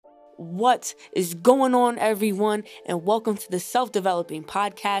What is going on, everyone? And welcome to the Self-Developing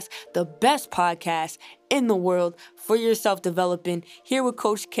Podcast, the best podcast in the world for your self-developing. Here with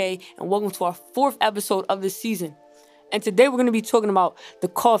Coach K, and welcome to our 4th episode of the season. And today we're going to be talking about the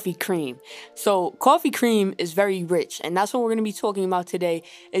coffee cream. So coffee cream is very rich, and that's what we're going to be talking about today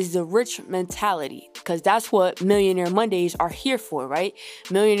is the rich mentality, because that's what Millionaire Mondays are here for, right?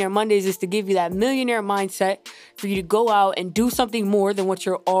 Millionaire Mondays is to give you that millionaire mindset for you to go out and do something more than what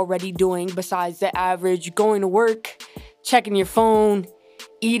you're already doing besides the average going to work, checking your phone,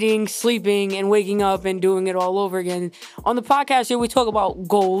 eating, sleeping, and waking up and doing it all over again. On the podcast here, we talk about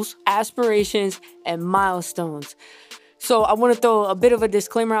goals, aspirations, and milestones. So I want to throw a bit of a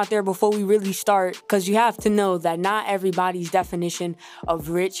disclaimer out there before we really start, because you have to know that not everybody's definition of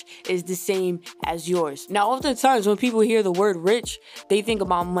rich is the same as yours. Now, oftentimes when people hear the word rich, they think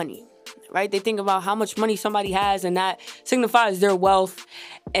about money, right? They think about how much money somebody has, and that signifies their wealth.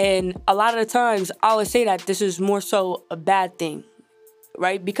 And a lot of the times I always say that this is more so a bad thing,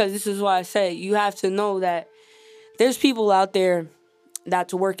 right? Because this is why I say you have to know that there's people out there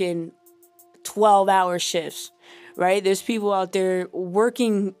that's working 12-hour shifts, right? There's people out there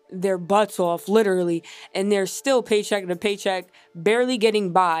working their butts off, literally, and they're still paycheck to paycheck, barely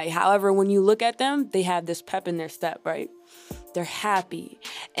getting by. However, when you look at them, they have this pep in their step, right? They're happy,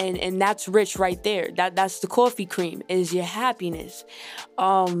 and that's rich right there. That's the coffee cream, is your happiness.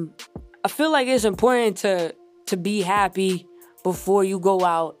 I feel like it's important to be happy before you go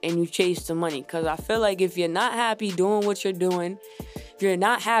out and you chase the money, because I feel like if you're not happy doing what you're doing, if you're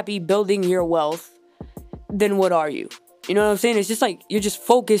not happy building your wealth, then what are you? You know what I'm saying? It's just like you're just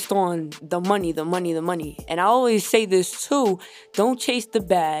focused on the money. And I always say this too, don't chase the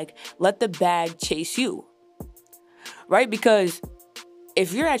bag, let the bag chase you, right? Because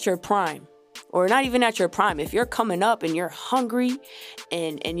if you're at your prime, or not even at your prime, if you're coming up and you're hungry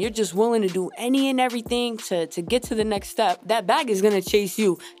and you're just willing to do any and everything to get to the next step, that bag is going to chase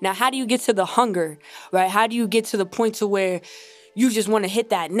you. Now, how do you get to the hunger, right? How do you get to the point to where you just want to hit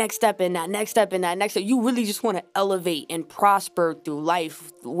that next step and that next step and that next step? You really just want to elevate and prosper through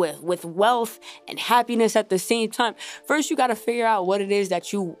life with wealth and happiness at the same time. First, you got to figure out what it is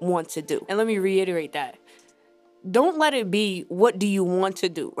that you want to do. And let me reiterate that. Don't let it be, what do you want to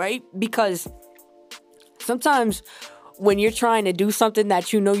do, right? Because sometimes when you're trying to do something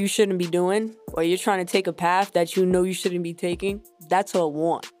that you know you shouldn't be doing, or you're trying to take a path that you know you shouldn't be taking, that's a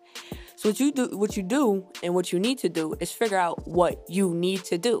want. So what you do and what you need to do is figure out what you need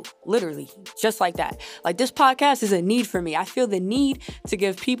to do. Literally, just like that. Like, this podcast is a need for me. I feel the need to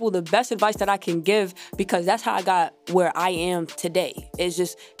give people the best advice that I can give, because that's how I got where I am today. It's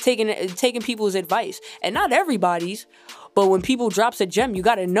just taking people's advice, and not everybody's. But when people drops a gem, you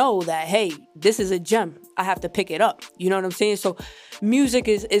got to know that, hey, this is a gem. I have to pick it up. You know what I'm saying? So music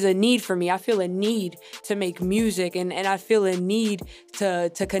is a need for me. I feel a need to make music, and I feel a need to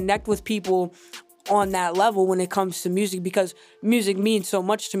connect with people on that level when it comes to music, because music means so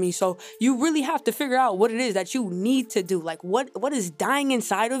much to me. So you really have to figure out what it is that you need to do. Like, what is dying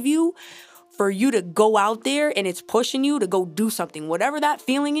inside of you for you to go out there, and it's pushing you to go do something. Whatever that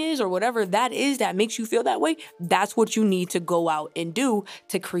feeling is, or whatever that is that makes you feel that way, that's what you need to go out and do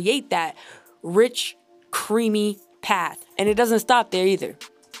to create that rich, creamy path. And it doesn't stop there either.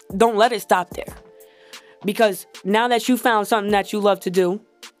 Don't let it stop there. Because now that you found something that you love to do,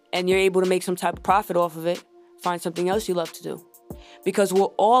 and you're able to make some type of profit off of it, find something else you love to do. Because we're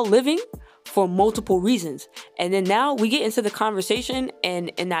all living for multiple reasons. And then now we get into the conversation,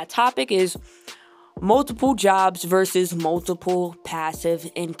 and that topic is multiple jobs versus multiple passive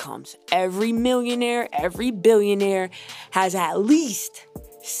incomes. Every millionaire, every billionaire has at least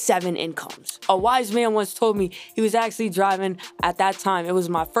 7 incomes. A wise man once told me, he was actually driving at that time. It was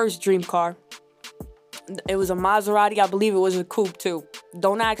my first dream car. It was a Maserati. I believe it was a coupe too.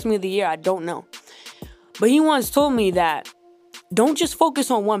 Don't ask me the year. I don't know. But he once told me that don't just focus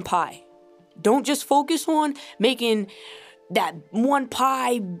on one pie. Don't just focus on making that one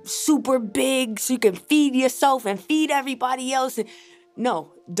pie super big so you can feed yourself and feed everybody else.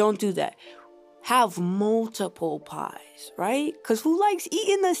 No, don't do that. Have multiple pies, right? Because who likes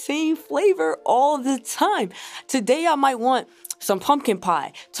eating the same flavor all the time? Today I might want some pumpkin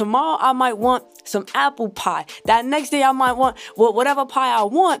pie. Tomorrow I might want some apple pie. That next day I might want whatever pie I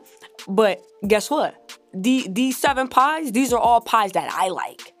want. But guess what? These 7 pies, these are all pies that I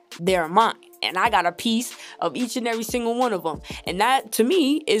like. They're mine. And I got a piece of each and every single one of them. And that, to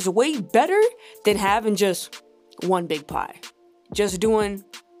me, is way better than having just one big pie. Just doing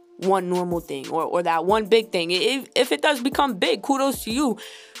one normal thing or that one big thing. If it does become big, kudos to you.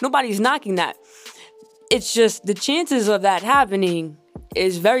 Nobody's knocking that. It's just the chances of that happening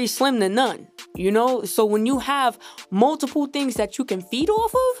is very slim to none, you know? So when you have multiple things that you can feed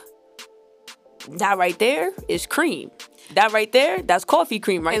off of, that right there is cream. That right there, that's coffee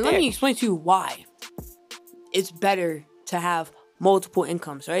cream right there. And let me explain to you why it's better to have multiple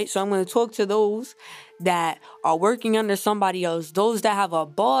incomes, right? So I'm going to talk to those that are working under somebody else, those that have a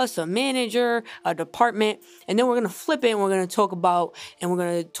boss, a manager, a department, and then we're going to flip it and we're going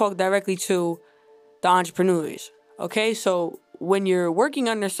to talk directly to the entrepreneurs, okay? So when you're working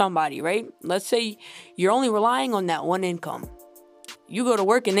under somebody, right? Let's say you're only relying on that one income. You go to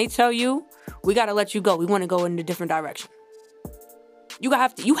work and they tell you, we got to let you go. We want to go in a different direction. You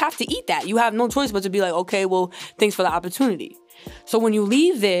have to eat that. You have no choice but to be like, okay, well, thanks for the opportunity. So when you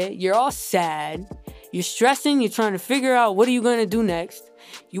leave there, you're all sad. You're stressing. You're trying to figure out what are you going to do next.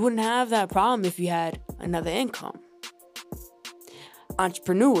 You wouldn't have that problem if you had another income.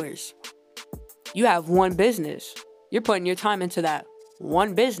 Entrepreneurs, you have one business. You're putting your time into that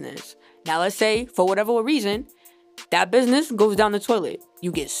one business. Now, let's say for whatever reason, that business goes down the toilet.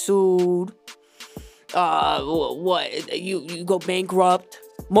 You get sued. You go bankrupt.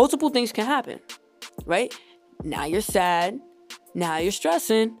 Multiple things can happen, right? Now you're sad. Now you're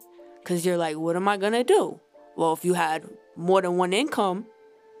stressing because you're like, what am I going to do? Well, if you had more than one income,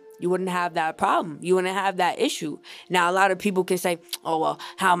 you wouldn't have that problem. You wouldn't have that issue. Now, a lot of people can say, oh, well,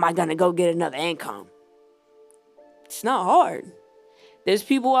 how am I going to go get another income? It's not hard. There's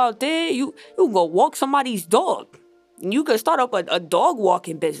people out there, you can go walk somebody's dog. You could start up a dog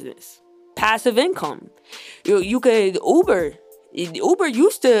walking business. Passive income. You could Uber,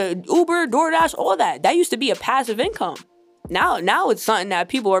 DoorDash, all that. That used to be a passive income. Now it's something that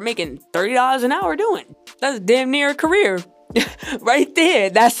people are making $30 an hour doing. That's damn near a career. Right there.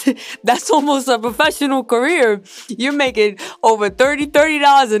 That's almost a professional career. You're making over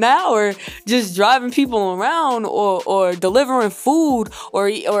 $30 an hour just driving people around or delivering food or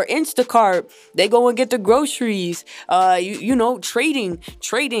Instacart. They go and get the groceries.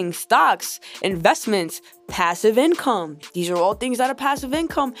 Trading stocks, investments, passive income. These are all things that a passive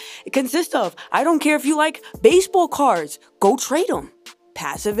income consists of. I don't care if you like baseball cards. Go trade them.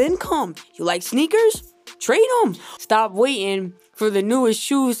 Passive income. You like sneakers? Trade them. Stop waiting for the newest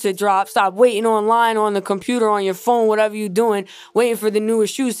shoes to drop. Stop waiting online on the computer, on your phone, whatever you're doing, waiting for the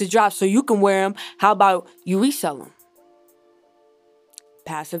newest shoes to drop so you can wear them. How about you resell them?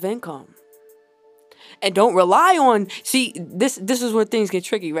 Passive income. And don't rely on, this is where things get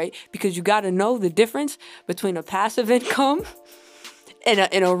tricky, right? Because you got to know the difference between a passive income and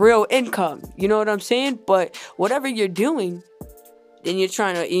a real income. You know what I'm saying? But whatever you're doing, then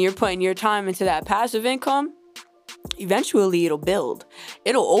you're putting your time into that passive income, eventually it'll build.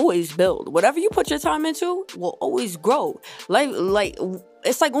 It'll always build. Whatever you put your time into will always grow. Like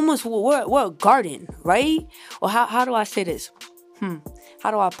it's like almost we're a garden, right? Or how do I say this?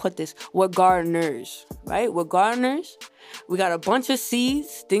 How do I put this? We're gardeners, right? We're gardeners. We got a bunch of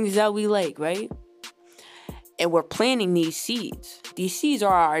seeds, things that we like, right? And we're planting these seeds. These seeds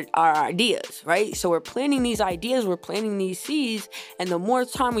are our ideas, right? So we're planting these ideas, we're planting these seeds, and the more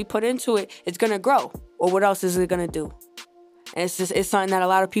time we put into it, it's going to grow. Or what else is it going to do? And it's something that a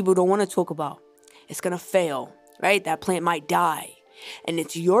lot of people don't want to talk about. It's going to fail, right? That plant might die. And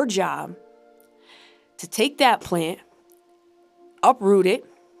it's your job to take that plant, uproot it,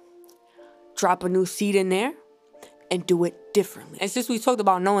 drop a new seed in there, and do it differently. And since we talked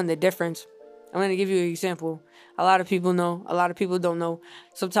about knowing the difference, I'm going to give you an example. A lot of people know. A lot of people don't know.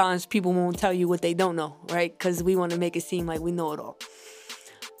 Sometimes people won't tell you what they don't know, right? Because we want to make it seem like we know it all.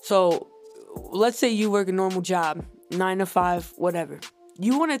 So let's say you work a normal job, 9 to 5, whatever.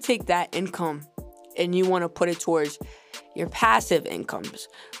 You want to take that income and you want to put it towards your passive incomes,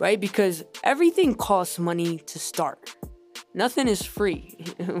 right? Because everything costs money to start. Nothing is free,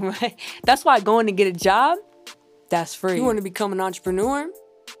 right? That's why going to get a job, that's free. You want to become an entrepreneur?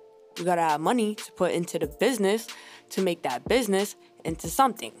 You got to have money to put into the business to make that business into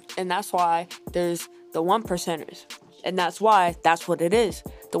something. And that's why there's the 1%ers. And that's why that's what it is,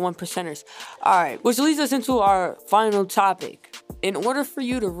 the 1%ers. All right, which leads us into our final topic. In order for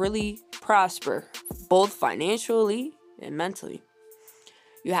you to really prosper, both financially and mentally,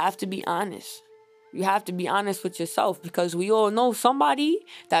 you have to be honest. You have to be honest with yourself, because we all know somebody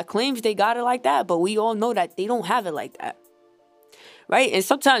that claims they got it like that, but we all know that they don't have it like that. Right? And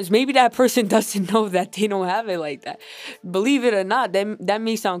sometimes maybe that person doesn't know that they don't have it like that. Believe it or not, that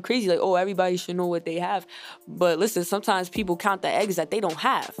may sound crazy. Like, oh, everybody should know what they have. But listen, sometimes people count the eggs that they don't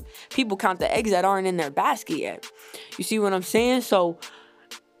have. People count the eggs that aren't in their basket yet. You see what I'm saying? So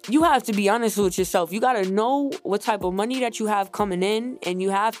you have to be honest with yourself. You got to know what type of money that you have coming in, and you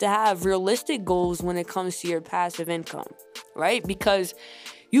have to have realistic goals when it comes to your passive income, right? Because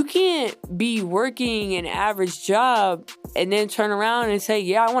you can't be working an average job and then turn around and say,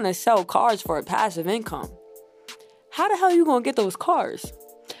 yeah, I want to sell cars for a passive income. How the hell are you going to get those cars?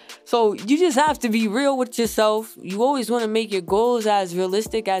 So you just have to be real with yourself. You always want to make your goals as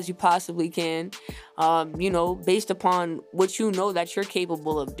realistic as you possibly can, based upon what you know that you're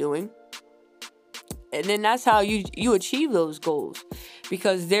capable of doing. And then that's how you achieve those goals,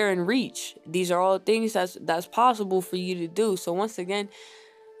 because they're in reach. These are all things that's possible for you to do. So once again,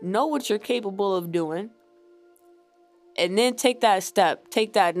 know what you're capable of doing, and then take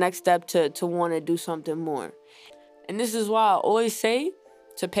that next step to want to do something more. And this is why I always say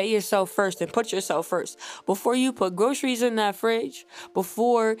to pay yourself first and put yourself first. Before you put groceries in that fridge,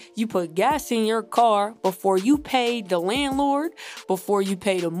 before you put gas in your car, before you pay the landlord, before you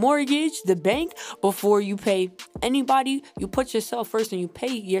pay the mortgage, the bank, before you pay anybody, you put yourself first and you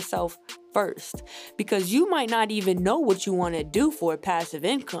pay yourself first. Because you might not even know what you want to do for a passive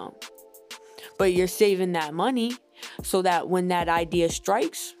income, but you're saving that money so that when that idea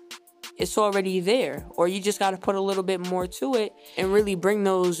strikes, it's already there. Or you just got to put a little bit more to it and really bring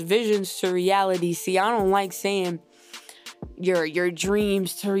those visions to reality. See, I don't like saying your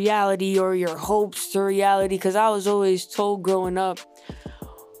dreams to reality or your hopes to reality, because I was always told growing up,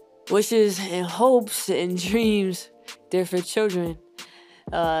 wishes and hopes and dreams, they're for children.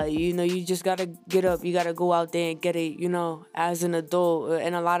 You just got to get up. You got to go out there and get it, as an adult.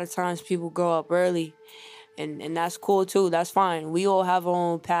 And a lot of times people grow up early. And that's cool too. That's fine. We all have our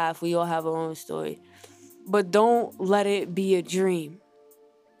own path. We all have our own story. But don't let it be a dream.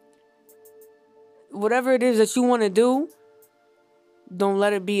 Whatever it is that you want to do, don't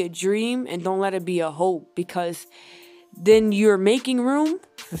let it be a dream and don't let it be a hope, because then you're making room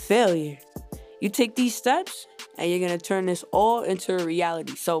for failure. You take these steps and you're going to turn this all into a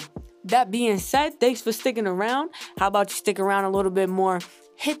reality. So that being said, thanks for sticking around. How about you stick around a little bit more?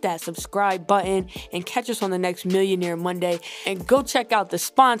 Hit that subscribe button and catch us on the next Millionaire Monday. And go check out the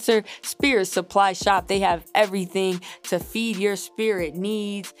sponsor, Spirit Supply Shop. They have everything to feed your spirit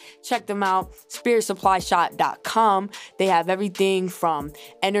needs. Check them out, spiritsupplyshop.com. They have everything from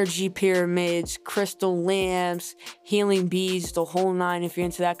energy pyramids, crystal lamps, healing beads, the whole nine. If you're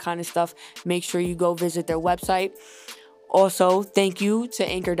into that kind of stuff, make sure you go visit their website. Also, thank you to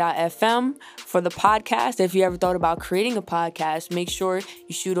Anchor.fm for the podcast. If you ever thought about creating a podcast, make sure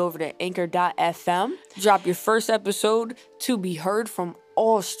you shoot over to Anchor.fm. Drop your first episode to be heard from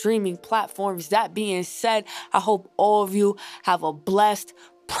all streaming platforms. That being said, I hope all of you have a blessed,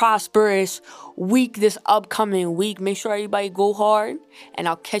 prosperous week this upcoming week. Make sure everybody go hard, and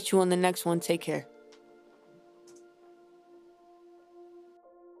I'll catch you on the next one. Take care.